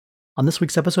On this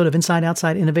week's episode of Inside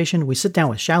Outside Innovation, we sit down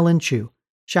with Xiaolin Chu.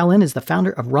 Xiaolin is the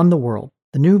founder of Run the World,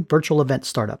 the new virtual event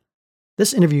startup.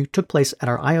 This interview took place at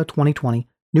our IO 2020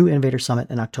 New Innovator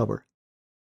Summit in October.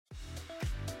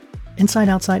 Inside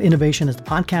Outside Innovation is the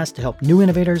podcast to help new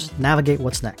innovators navigate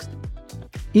what's next.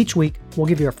 Each week, we'll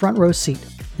give you a front row seat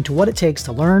into what it takes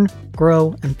to learn,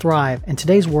 grow, and thrive in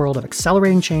today's world of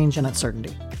accelerating change and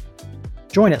uncertainty.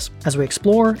 Join us as we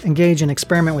explore, engage, and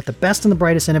experiment with the best and the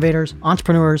brightest innovators,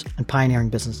 entrepreneurs, and pioneering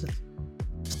businesses.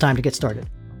 It's time to get started.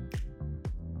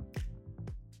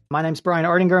 My name's Brian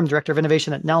Ardinger. I'm Director of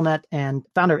Innovation at Nelnet and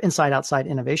founder of Inside Outside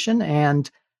Innovation.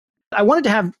 And I wanted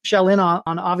to have Xiaolin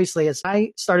on obviously, as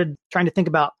I started trying to think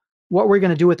about what we're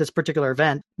going to do with this particular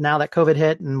event now that COVID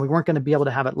hit and we weren't going to be able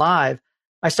to have it live.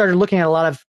 I started looking at a lot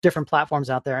of different platforms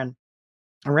out there, and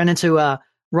I ran into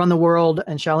Run the World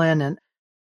and Xiaolin, and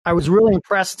I was really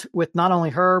impressed with not only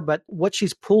her, but what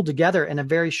she's pulled together in a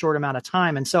very short amount of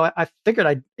time. And so I figured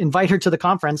I'd invite her to the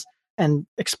conference and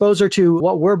expose her to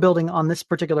what we're building on this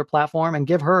particular platform and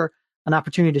give her an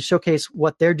opportunity to showcase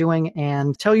what they're doing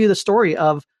and tell you the story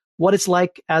of what it's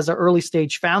like as an early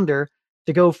stage founder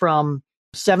to go from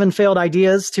 7 failed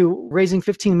ideas to raising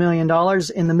 $15 million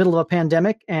in the middle of a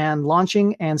pandemic and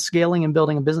launching and scaling and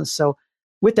building a business. So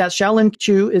with that, Xiaolin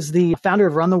Chu is the founder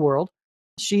of Run the World.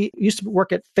 She used to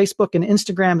work at Facebook and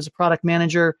Instagram as a product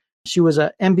manager. She was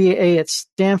an MBA at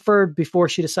Stanford before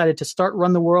she decided to start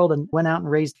Run the World and went out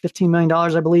and raised $15 million,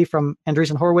 I believe, from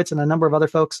Andreessen Horowitz and a number of other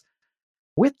folks.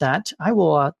 With that, I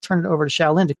will turn it over to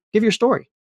Xiaolin to give your story.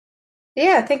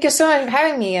 Yeah, thank you so much for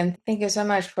having me, and thank you so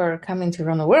much for coming to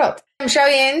Run the World. I'm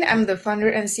Xiaolin. I'm the founder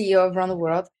and CEO of Run the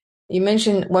World. You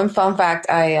mentioned one fun fact.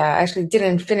 I actually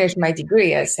didn't finish my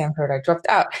degree at Stanford. I dropped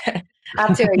out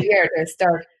after a year to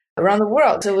start Run the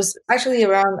World. So it was actually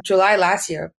around July last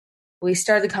year. We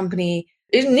started the company.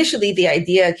 Initially, the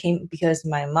idea came because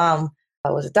my mom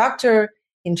was a doctor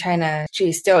in China.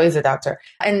 She still is a doctor.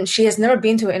 And she has never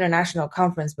been to an international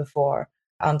conference before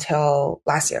until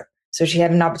last year. So she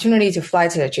had an opportunity to fly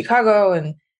to Chicago,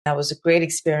 and that was a great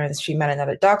experience. She met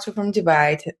another doctor from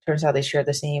Dubai. Turns out they shared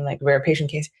the same rare patient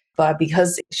case. But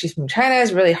because she's from China,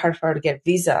 it's really hard for her to get a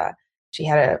visa. She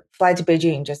had to fly to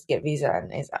Beijing just to get visa,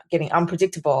 and it's getting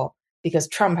unpredictable because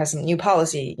Trump has some new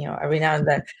policy, every now and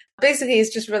then. Basically,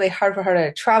 it's just really hard for her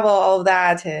to travel all of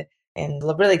that and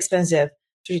really expensive.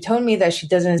 So she told me that she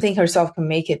doesn't think herself can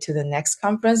make it to the next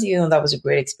conference, even though that was a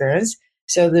great experience.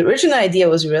 So the original idea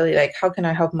was really how can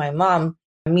I help my mom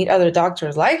meet other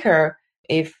doctors like her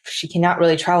if she cannot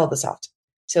really travel this often?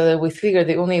 So we figured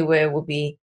the only way would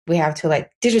be we have to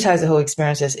digitize the whole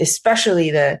experiences, especially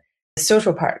the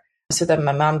social part, so that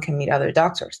my mom can meet other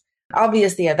doctors.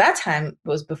 Obviously, at that time, it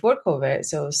was before COVID.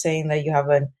 So saying that you have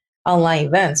an online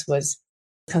events was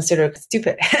considered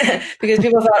stupid because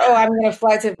people thought, oh, I'm going to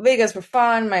fly to Vegas for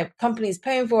fun. My company's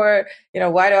paying for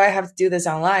it. Why do I have to do this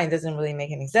online? It doesn't really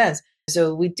make any sense.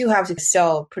 So we do have to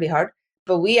sell pretty hard.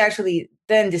 But we actually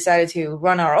then decided to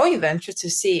run our own event just to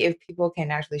see if people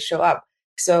can actually show up.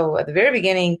 So at the very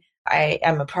beginning, I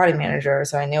am a product manager.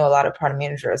 So I know a lot of product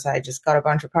managers. I just got a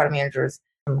bunch of product managers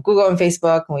from Google and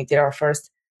Facebook, and we did our first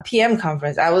PM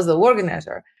conference. I was the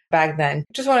organizer back then.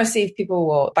 Just want to see if people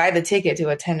will buy the ticket to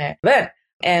attend an event.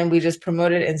 And we just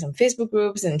promoted in some Facebook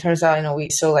groups. And it turns out, we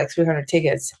sold 300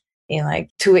 tickets in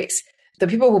 2 weeks. The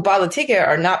people who bought the ticket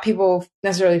are not people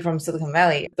necessarily from Silicon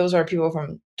Valley. Those are people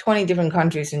from 20 different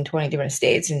countries in 20 different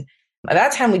states. And at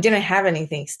that time, we didn't have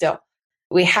anything still.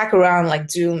 We hack around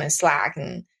Zoom and Slack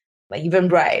and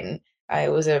Eventbrite. And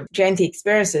it was a janky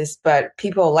experiences, but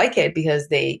people like it because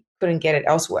they couldn't get it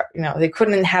elsewhere. They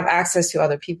couldn't have access to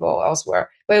other people elsewhere,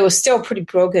 but it was still pretty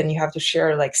broken. You have to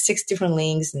share 6 different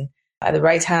links and at the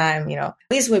right time, at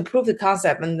least we proved the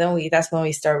concept. And then that's when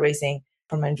we started raising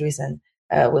from Andreessen.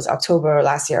 It was October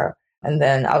last year. And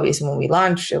then obviously when we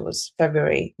launched, it was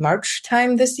February, March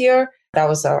time this year. That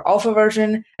was our alpha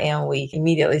version. And we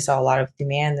immediately saw a lot of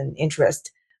demand and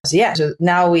interest. So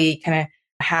now we kind of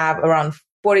have around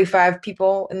 45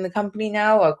 people in the company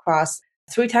now across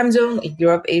 3 time zones,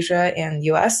 Europe, Asia, and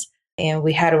US. And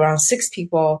we had around 6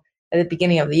 people at the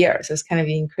beginning of the year. So it's kind of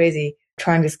being crazy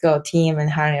trying to scale a team and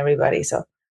hiring everybody. So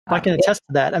I can attest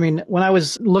to that. I mean, when I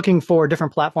was looking for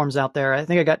different platforms out there, I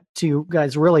think I got to you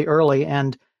guys really early.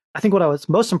 And I think what I was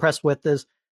most impressed with is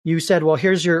you said, well,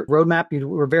 here's your roadmap. You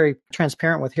were very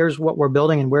transparent with here's what we're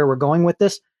building and where we're going with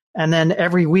this. And then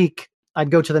every week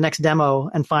I'd go to the next demo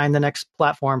and find the next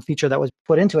platform feature that was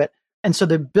put into it. And so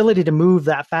the ability to move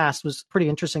that fast was pretty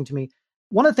interesting to me.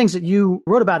 One of the things that you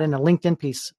wrote about in a LinkedIn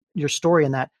piece, your story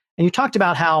in that, and you talked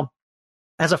about how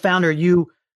as a founder,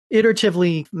 you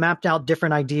iteratively mapped out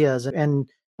different ideas and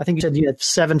I think you said you had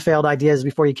 7 failed ideas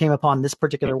before you came upon this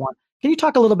particular one. Can you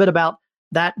talk a little bit about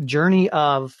that journey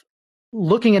of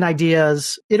looking at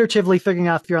ideas, iteratively figuring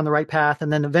out if you're on the right path,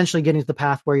 and then eventually getting to the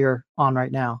path where you're on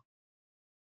right now?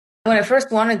 When I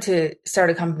first wanted to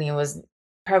start a company, it was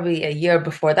probably a year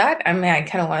before that. I mean, I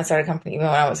kind of want to start a company even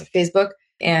when I was at Facebook.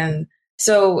 And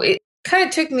so it kind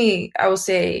of took me, I would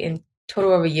say, in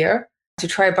total of a year to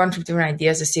try a bunch of different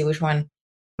ideas to see which one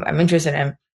I'm interested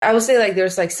in. I would say like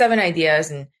there's like 7 ideas.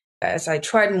 And as I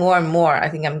tried more and more, I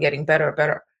think I'm getting better and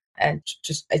better and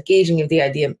just at gauging if the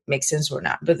idea makes sense or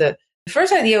not. But the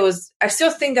first idea was, I still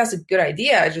think that's a good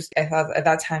idea. I thought at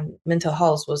that time, mental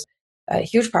health was a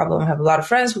huge problem. I have a lot of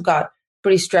friends who got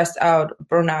pretty stressed out,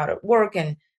 burned out at work.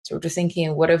 And so we're just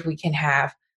thinking, what if we can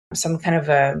have some kind of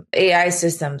a AI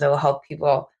system that will help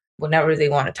people whenever they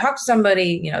want to talk to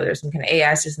somebody, there's some kind of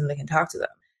AI system that can talk to them.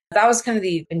 That was kind of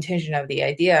the intention of the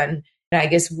idea. And I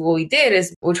guess what we did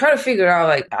is we try to figure out,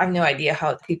 like, I have no idea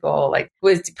how people like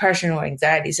with depression or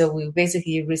anxiety. So we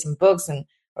basically read some books and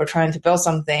we're trying to build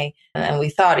something. And we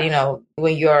thought,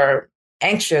 when you're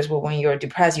anxious or when you're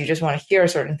depressed, you just want to hear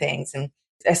certain things. And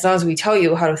as long as we tell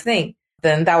you how to think,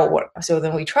 then that will work. So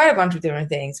then we tried a bunch of different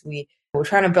things. We were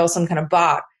trying to build some kind of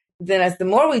bot. Then as the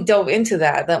more we dove into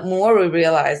that, the more we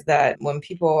realized that when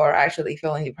people are actually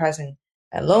feeling depressed and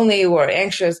lonely or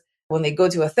anxious, when they go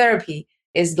to a therapy,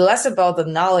 it's less about the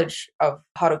knowledge of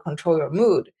how to control your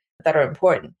mood that are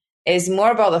important. It's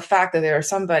more about the fact that there is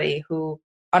somebody who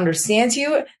understands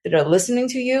you, that are listening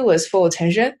to you with full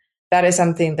attention. That is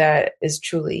something that is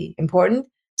truly important.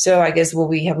 So I guess what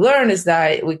we have learned is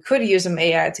that we could use some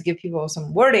AI to give people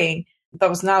some wording. That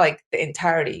was not like the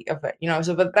entirety of it,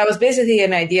 So, but that was basically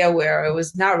an idea where it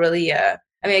was not really I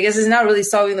guess it's not really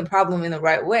solving the problem in the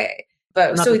right way.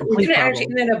 But Not so the we complete didn't problem.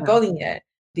 actually end up building it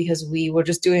because we were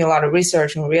just doing a lot of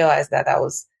research and realized that that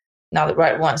was not the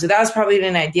right one. So that was probably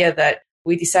an idea that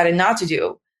we decided not to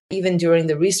do, even during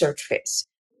the research phase.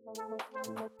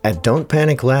 At Don't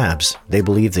Panic Labs, they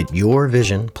believe that your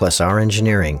vision plus our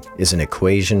engineering is an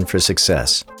equation for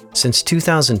success. Since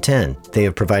 2010, they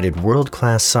have provided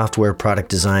world-class software product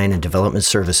design and development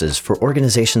services for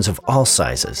organizations of all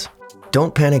sizes.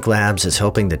 Don't Panic Labs is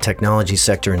helping the technology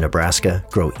sector in Nebraska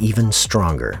grow even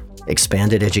stronger.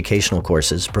 Expanded educational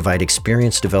courses provide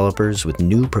experienced developers with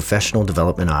new professional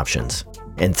development options.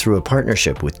 And through a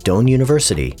partnership with Doane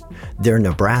University, their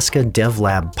Nebraska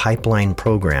DevLab Pipeline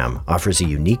program offers a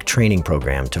unique training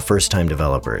program to first-time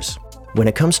developers. When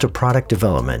it comes to product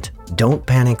development, Don't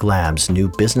Panic Labs' new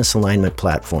business alignment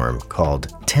platform called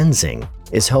Tenzing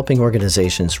is helping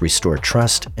organizations restore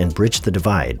trust and bridge the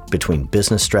divide between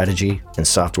business strategy and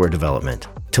software development.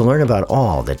 To learn about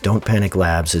all that Don't Panic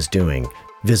Labs is doing,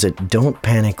 visit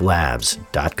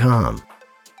don'tpaniclabs.com.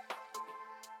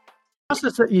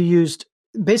 Process that you used,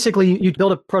 basically you'd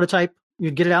build a prototype,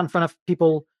 you'd get it out in front of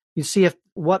people, you'd see if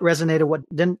what resonated, what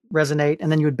didn't resonate,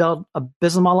 and then you would build a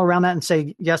business model around that and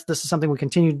say, yes, this is something we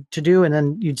continue to do, and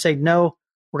then you'd say, no,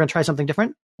 we're going to try something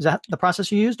different. Is that the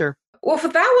process you used? Or well, for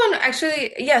that one,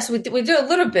 actually, yes, we do a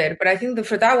little bit, but I think that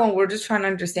for that one, we're just trying to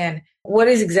understand what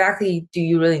is exactly do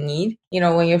you really need,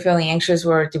 when you're feeling anxious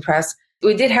or depressed.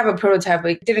 We did have a prototype,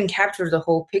 but it didn't capture the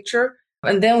whole picture.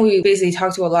 And then we basically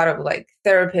talked to a lot of like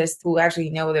therapists who actually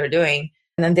know what they're doing.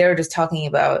 And then they're just talking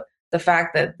about the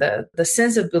fact that the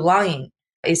sense of belonging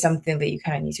is something that you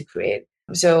kind of need to create.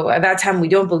 So at that time, we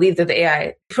don't believe that the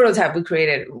AI prototype we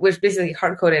created, which basically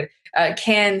hard-coded,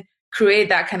 can create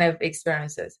that kind of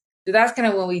experiences. So that's kind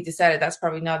of when we decided that's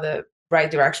probably not the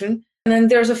right direction. And then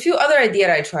there's a few other ideas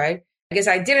I tried. I guess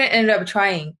I didn't end up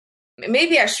trying.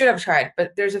 Maybe I should have tried,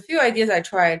 but there's a few ideas I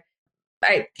tried.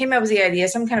 I came up with the idea,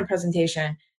 some kind of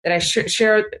presentation that I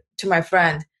shared to my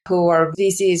friend who are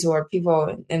VCs or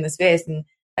people in the space.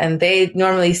 And they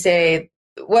normally say,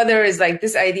 whether it's like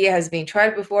this idea has been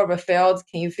tried before but failed,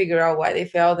 can you figure out why they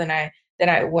failed? And then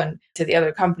I went to the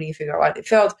other company, figure out why they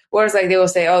failed. Whereas like they will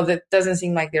say, oh, that doesn't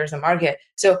seem like there's a market.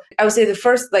 So I would say the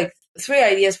first like 4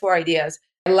 ideas,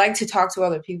 I like to talk to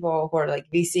other people who are like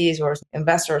VCs or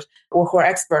investors or who are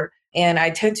expert. And I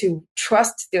tend to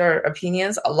trust their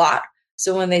opinions a lot.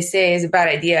 So when they say it's a bad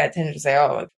idea, I tend to say,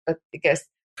 oh, I guess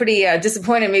pretty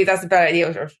disappointed. Maybe that's a bad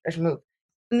idea or I should move.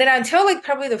 And then until like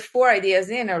probably the 4 ideas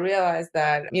in, I realized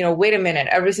that, wait a minute,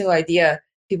 every single idea,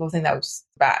 people think that was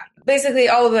bad. Basically,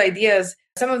 all of the ideas,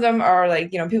 some of them are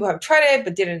like, people have tried it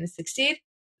but didn't succeed.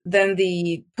 Then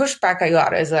the pushback I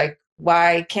got is like,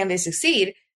 why can't they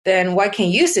succeed? Then why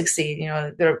can't you succeed?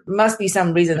 There must be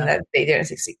some reason that they didn't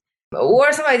succeed.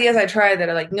 Or some ideas I tried that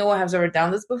are like, no one has ever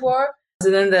done this before. So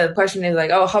then the question is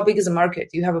like, oh, how big is the market?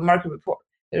 Do you have a market report?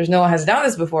 There's no one has done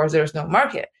this before, so there's no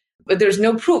market. But there's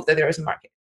no proof that there is a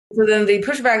market. So then the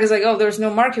pushback is like, oh, there's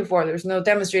no market for it. There's no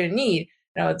demonstrated need.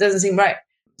 It doesn't seem right.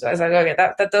 So I was like, okay,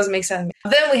 that does make sense.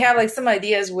 Then we have like some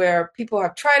ideas where people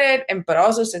have tried it but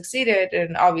also succeeded.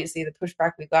 And obviously the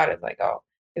pushback we got is like, oh,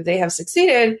 if they have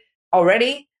succeeded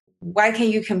already, why can't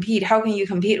you compete? How can you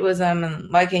compete with them?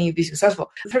 And why can't you be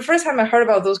successful? The first time I heard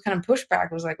about those kind of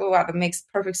pushback, I was like, oh, wow, that makes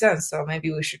perfect sense. So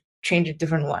maybe we should change a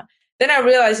different one. Then I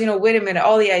realized, wait a minute,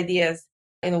 all the ideas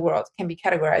in the world can be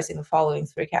categorized in the following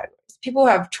 3 categories. People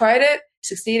have tried it,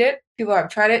 succeeded. People have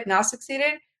tried it, not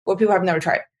succeeded, or people have never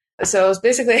tried it. So it's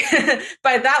basically,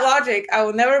 by that logic, I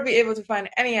will never be able to find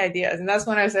any ideas. And that's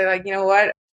when I say, like, you know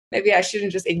what? Maybe I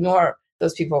shouldn't just ignore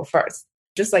those people first.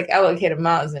 Just like allocate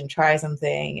amounts and try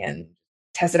something and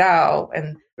test it out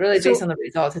and really based on the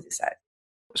results to decide.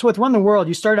 So with Run the World,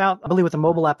 you started out, I believe, with a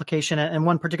mobile application and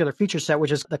one particular feature set,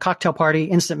 which is the Cocktail Party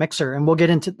Instant Mixer. And we'll get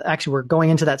into, actually, we're going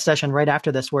into that session right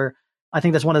after this, where I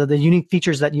think that's one of the unique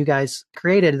features that you guys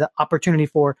created, the opportunity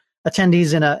for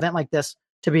attendees in an event like this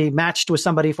to be matched with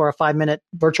somebody for a 5-minute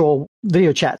virtual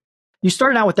video chat. You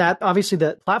started out with that. Obviously,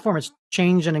 the platform has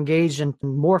changed and engaged and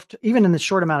morphed even in this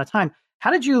short amount of time. How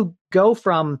did you go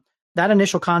from that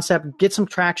initial concept, get some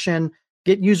traction,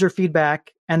 get user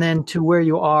feedback, and then to where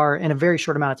you are in a very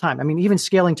short amount of time? I mean, even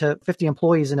scaling to 50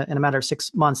 employees in a matter of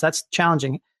 6 months, that's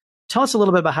challenging. Tell us a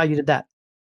little bit about how you did that.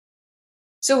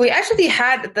 So we actually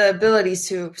had the ability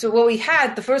to, so what we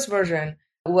had, the first version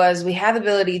was we had the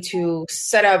ability to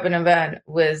set up an event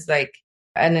with like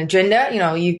an agenda.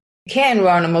 You can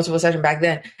run a multiple session back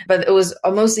then, but it was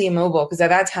mostly mobile because at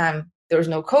that time there was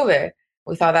no COVID.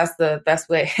 We thought that's the best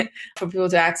way for people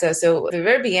to access. So at the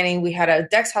very beginning, we had a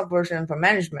desktop version for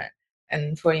management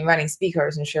and for inviting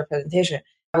speakers and share presentation.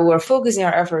 But we're focusing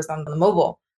our efforts on the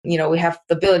mobile. We have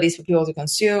the abilities for people to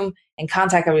consume and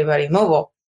contact everybody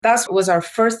mobile. That was our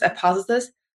first hypothesis.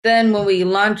 Then when we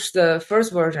launched the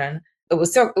first version, it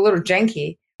was still a little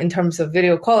janky in terms of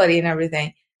video quality and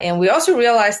everything. And we also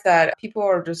realized that people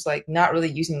are just like not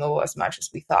really using mobile as much as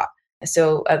we thought.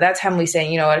 So at that time, we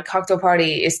saying, a cocktail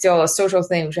party is still a social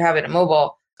thing. We should have it on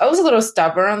mobile. I was a little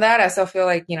stubborn on that. I still feel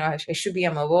like, it should be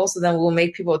on mobile. So then we'll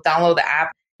make people download the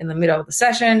app in the middle of the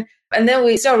session. And then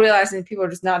we start realizing people are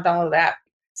just not download the app.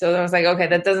 So I was like, okay,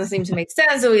 that doesn't seem to make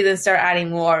sense. So we then start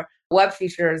adding more web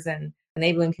features and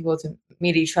enabling people to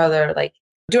meet each other like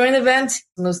during the event,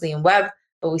 mostly in web,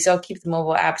 but we still keep the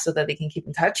mobile app so that they can keep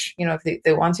in touch, if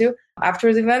they want to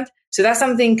after the event. So that's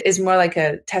something is more like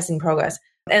a testing progress.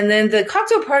 And then the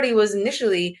cocktail party was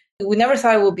initially, we never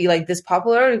thought it would be like this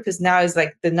popular because now it's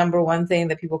like the number one thing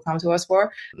that people come to us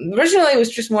for. Originally, it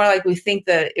was just more like we think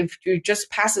that if you're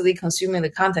just passively consuming the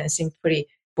content, it seems pretty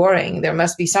boring. There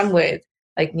must be some way,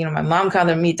 like, my mom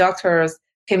can meet doctors,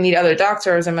 can meet other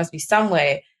doctors. There must be some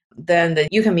way then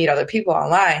that you can meet other people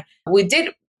online. We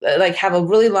did like have a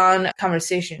really long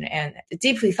conversation and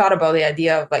deeply thought about the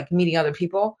idea of like meeting other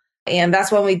people. And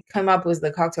that's when we came up with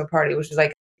the cocktail party, which is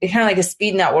like, it's kind of like a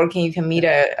speed networking. You can meet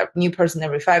a new person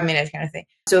every 5 minutes kind of thing.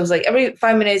 So it was like every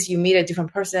 5 minutes you meet a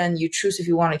different person. You choose if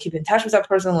you want to keep in touch with that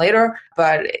person later.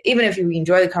 But even if you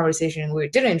enjoy the conversation, we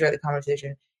didn't enjoy the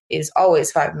conversation, it's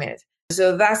always 5 minutes.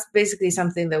 So that's basically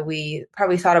something that we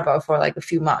probably thought about for like a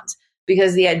few months,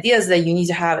 because the idea is that you need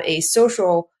to have a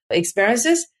social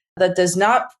experiences that does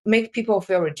not make people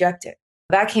feel rejected.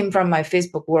 That came from my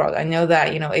Facebook world. I know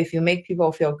that, if you make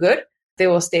people feel good, they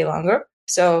will stay longer.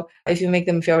 So if you make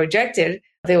them feel rejected,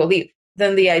 they will leave.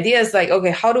 Then the idea is like,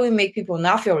 okay, how do we make people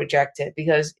not feel rejected?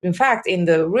 Because in fact, in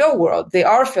the real world, they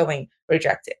are feeling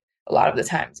rejected a lot of the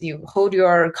times. You hold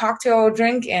your cocktail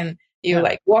drink and you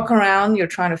like walk around, you're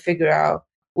trying to figure out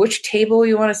which table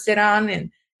you want to sit on.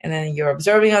 And then you're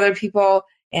observing other people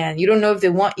and you don't know if they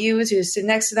want you to sit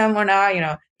next to them or not.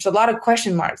 There's a lot of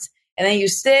question marks. And then you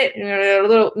sit and you're a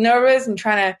little nervous and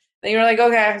then you're like,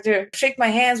 okay, I have to shake my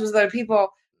hands with other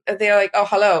people. They're like, oh,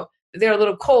 hello. They're a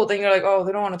little cold. And you're like, oh,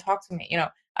 they don't want to talk to me,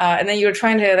 and then you're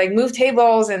trying to like move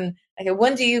tables and like,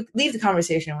 when do you leave the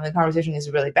conversation when the conversation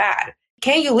is really bad?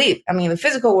 Can you leave? I mean, in the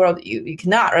physical world, you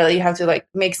cannot really. You have to like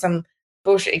make some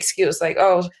bullshit excuse like,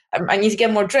 oh, I need to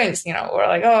get more drinks, or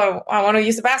like, oh, I want to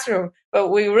use the bathroom. But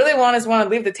we really want to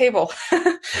leave the table.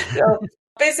 So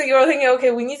basically, we're thinking,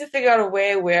 okay, we need to figure out a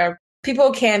way where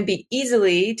people can be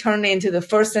easily turned into the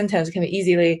first sentence, can be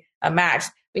easily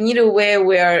matched. We need a way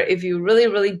where if you really,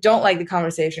 really don't like the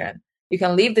conversation, you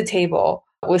can leave the table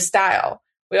with style.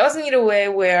 We also need a way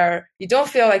where you don't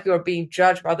feel like you're being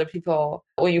judged by other people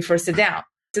when you first sit down.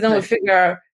 So then we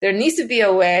figure there needs to be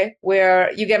a way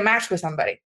where you get matched with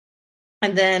somebody.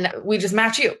 And then we just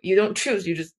match you. You don't choose,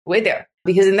 you just wait there.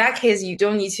 Because in that case, you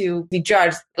don't need to be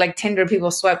judged like Tinder people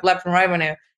swipe left and right when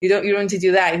you don't need to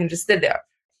do that. You can just sit there.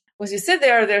 once you sit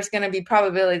there, there's going to be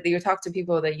probability that you talk to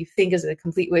people that you think is a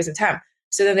complete waste of time.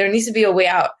 So then there needs to be a way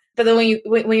out. But then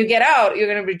when you get out, you're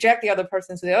going to reject the other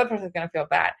person. So the other person is going to feel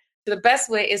bad. So the best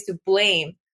way is to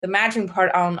blame the matching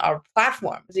part on our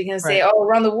platform. So you can say, oh,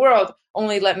 around the world,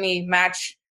 only let me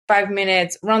match 5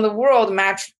 minutes. Around the world,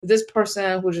 match this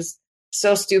person who's just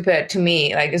so stupid to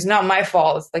me. Like, it's not my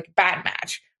fault. It's like a bad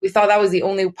match. We thought that was the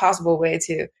only possible way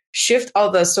to shift all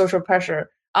the social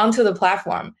pressure onto the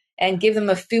platform and give them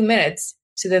a few minutes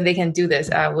so that they can do this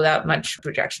without much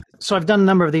rejection. So I've done a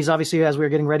number of these, obviously, as we were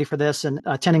getting ready for this and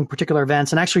attending particular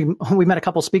events. And actually, we met a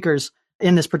couple speakers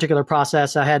in this particular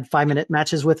process. I had 5-minute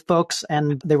matches with folks,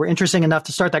 and they were interesting enough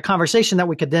to start that conversation that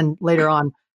we could then later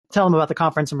on tell them about the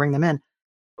conference and bring them in.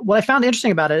 What I found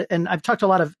interesting about it, and I've talked to a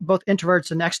lot of both introverts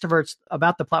and extroverts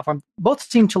about the platform, both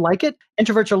seem to like it.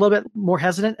 Introverts are a little bit more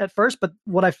hesitant at first, but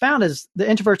what I found is the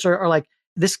introverts are like,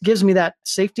 this gives me that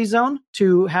safety zone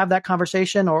to have that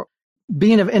conversation or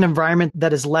be in an environment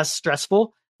that is less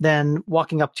stressful than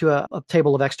walking up to a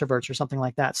table of extroverts or something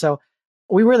like that. So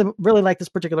we really, really like this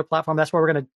particular platform. That's why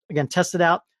we're going to, again, test it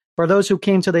out. For those who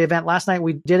came to the event last night,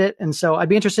 we did it. And so I'd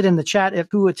be interested in the chat if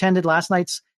who attended last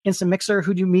night's Instant Mixer,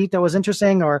 who'd you meet that was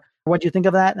interesting, or what do you think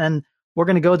of that? And we're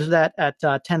going to go to that at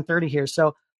 10:30 here.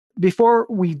 So before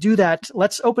we do that,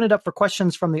 let's open it up for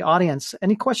questions from the audience.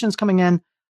 Any questions coming in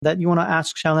that you want to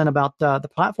ask Xiaolin about the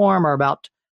platform or about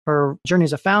her journey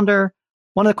as a founder?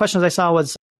 One of the questions I saw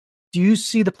was, do you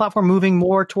see the platform moving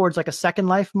more towards like a Second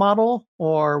Life model,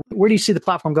 or where do you see the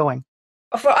platform going?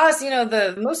 For us,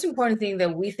 the most important thing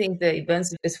that we think the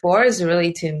events is for is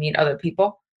really to meet other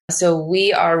people. So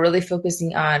we are really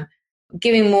focusing on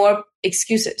giving more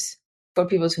excuses for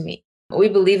people to meet. We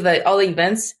believe that all the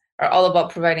events are all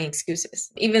about providing excuses.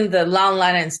 Even the long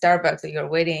line in Starbucks that you're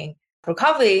waiting for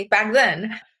coffee back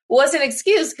then was an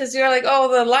excuse because you're like, oh,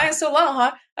 the line's so long,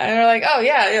 huh? And you're like, oh,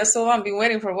 yeah, so long, been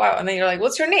waiting for a while. And then you're like,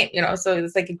 what's your name? So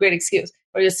it's like a great excuse.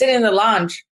 Or you're sitting in the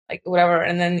lounge, like whatever,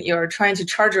 and then you're trying to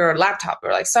charge your laptop.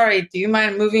 You're like, sorry, do you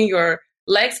mind moving your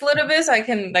legs a little bit so I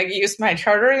can like use my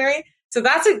charger? So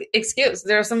that's an excuse.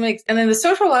 There are some, and then the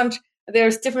social lounge,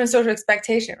 there's different social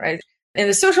expectation, right? In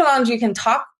the social lounge, you can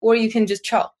talk or you can just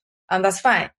chill. That's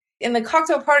fine. In the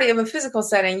cocktail party of a physical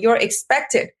setting, you're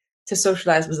expected to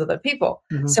socialize with other people.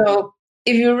 Mm-hmm. So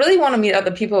if you really want to meet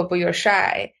other people, but you're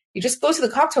shy, you just go to the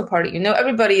cocktail party.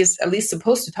 Everybody is at least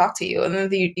supposed to talk to you. And then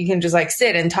you can just like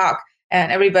sit and talk,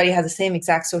 and everybody has the same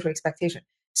exact social expectation.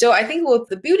 So I think what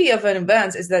the beauty of an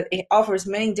event is that it offers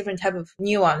many different types of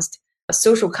nuanced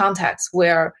social contexts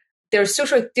where there's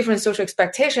different social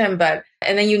expectation, and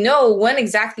then when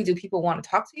exactly do people want to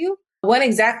talk to you? When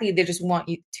exactly they just want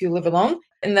you to live alone?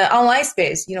 In the online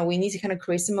space, we need to kind of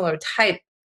create similar type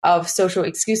of social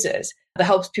excuses that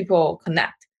helps people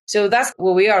connect. So that's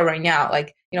where we are right now.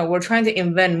 Like, we're trying to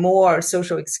invent more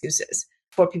social excuses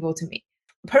for people to meet.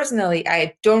 Personally,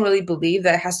 I don't really believe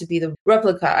that it has to be the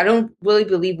replica. I don't really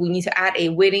believe we need to add a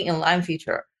waiting in line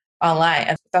feature online.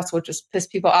 And that's what just pisses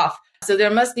people off. So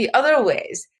there must be other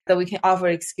ways that we can offer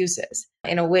excuses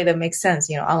in a way that makes sense,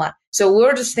 online. So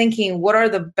we're just thinking, what are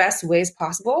the best ways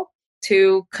possible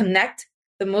to connect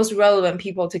the most relevant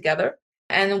people together?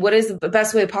 And what is the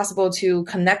best way possible to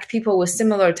connect people with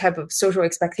similar type of social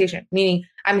expectation? Meaning,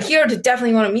 I'm here to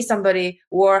definitely want to meet somebody,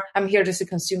 or I'm here just to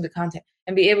consume the content,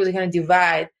 and be able to kind of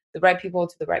divide the right people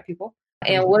to the right people.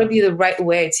 And what would be the right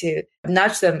way to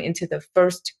nudge them into the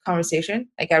first conversation?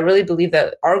 Like, I really believe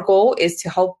that our goal is to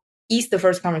help ease the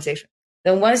first conversation.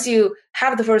 Then once you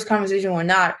have the first conversation or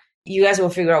not, you guys will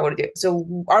figure out what to do.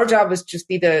 So our job is just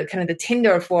be the kind of the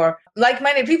Tinder for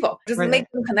like-minded people, just make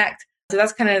them connect. So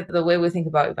that's kind of the way we think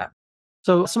about event.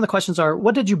 So some of the questions are,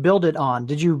 what did you build it on?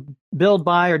 Did you build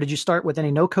by, or did you start with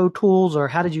any no-code tools, or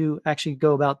how did you actually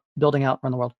go about building out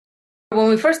Run the World? When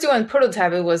we first doing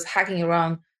prototype, it was hacking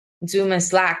around Zoom and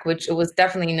Slack, which it was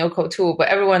definitely a no-code tool, but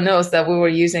everyone knows that we were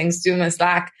using Zoom and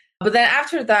Slack. But then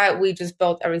after that, we just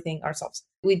built everything ourselves.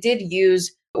 We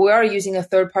are using a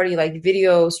third-party like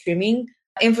video streaming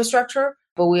infrastructure,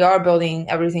 but we are building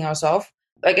everything ourselves.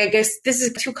 Like, I guess this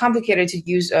is too complicated to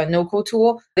use a no-code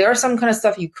tool. There are some kind of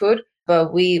stuff you could,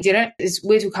 but we didn't. It's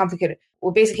way too complicated.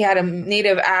 We basically had a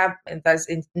native app that's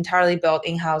entirely built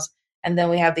in-house, and then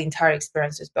we have the entire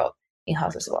experiences built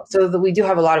in-house as well. So we do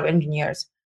have a lot of engineers.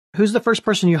 Who's the first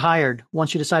person you hired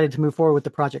once you decided to move forward with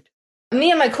the project? Me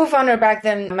and my co-founder back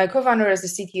then. My co-founder is the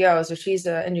CTO, so she's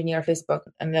an engineer at Facebook.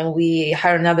 And then we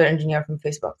hired another engineer from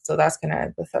Facebook. So that's kind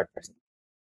of the third person.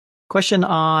 Question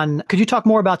on, could you talk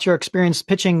more about your experience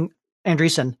pitching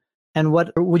Andreessen, and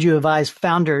what would you advise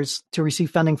founders to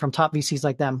receive funding from top VCs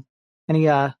like them? Any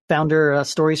founder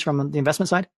stories from the investment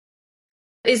side?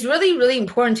 It's really, really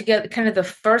important to get kind of the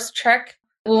first check.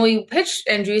 When we pitched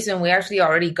Andreessen, we actually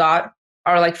already got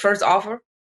our like first offer.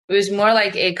 It was more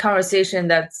like a conversation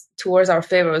that's towards our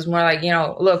favor. It was more like,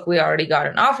 look, we already got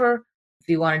an offer. If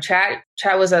you want to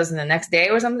chat with us in the next day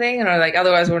or something. And like,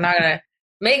 otherwise we're not going to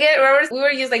make it. We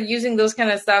were using those kind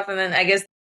of stuff. And then I guess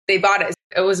they bought it.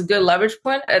 It was a good leverage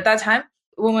point at that time.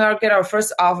 When we get our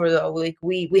first offer though, like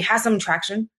we had some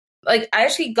traction. Like I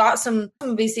actually got some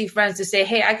VC friends to say,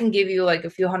 hey, I can give you like a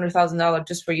few $100,000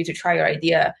 just for you to try your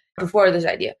idea before this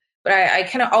idea. But I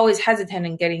kind of always hesitant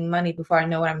in getting money before I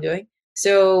know what I'm doing.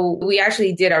 So we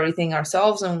actually did everything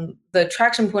ourselves. And the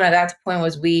traction point at that point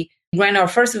was we ran our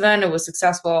first event. It was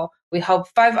successful. We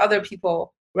helped 5 other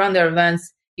people run their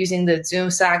events using the Zoom,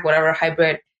 Slack, whatever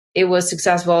hybrid. It was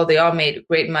successful. They all made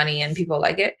great money and people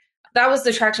like it. That was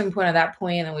the traction point at that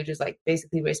point. And then we just like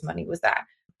basically raised money with that.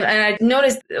 And I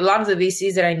noticed a lot of the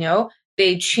VCs that I know,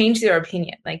 they changed their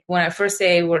opinion. Like when I first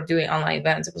say we're doing online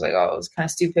events, it was like, oh, it was kind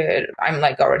of stupid. I'm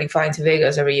like already flying to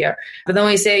Vegas every year. But then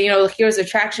we say, here's the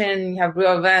traction, you have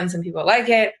real events and people like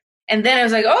it. And then I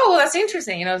was like, oh, well, that's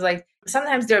interesting. I was like,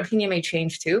 sometimes their opinion may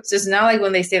change too. So it's not like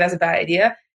when they say that's a bad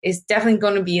idea, it's definitely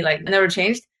going to be like never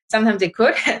changed. Sometimes it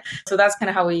could. So that's kind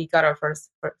of how we got our first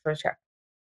check.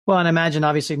 Well, and imagine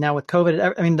obviously now with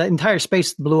COVID, I mean, the entire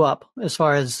space blew up as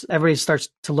far as everybody starts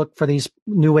to look for these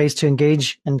new ways to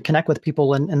engage and connect with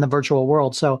people in the virtual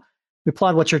world. So we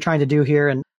applaud what you're trying to do here.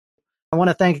 And I want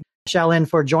to thank Xiaolin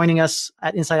for joining us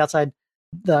at Inside Outside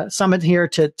the Summit here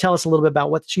to tell us a little bit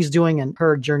about what she's doing and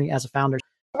her journey as a founder.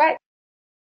 Right.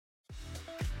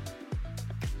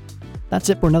 That's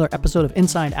it for another episode of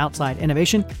Inside Outside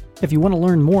Innovation. If you want to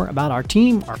learn more about our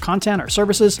team, our content, our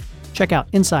services, check out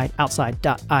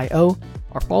insideoutside.io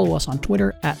or follow us on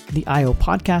Twitter at the IO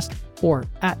Podcast or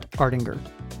at Ardinger.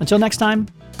 Until next time,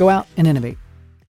 go out and innovate.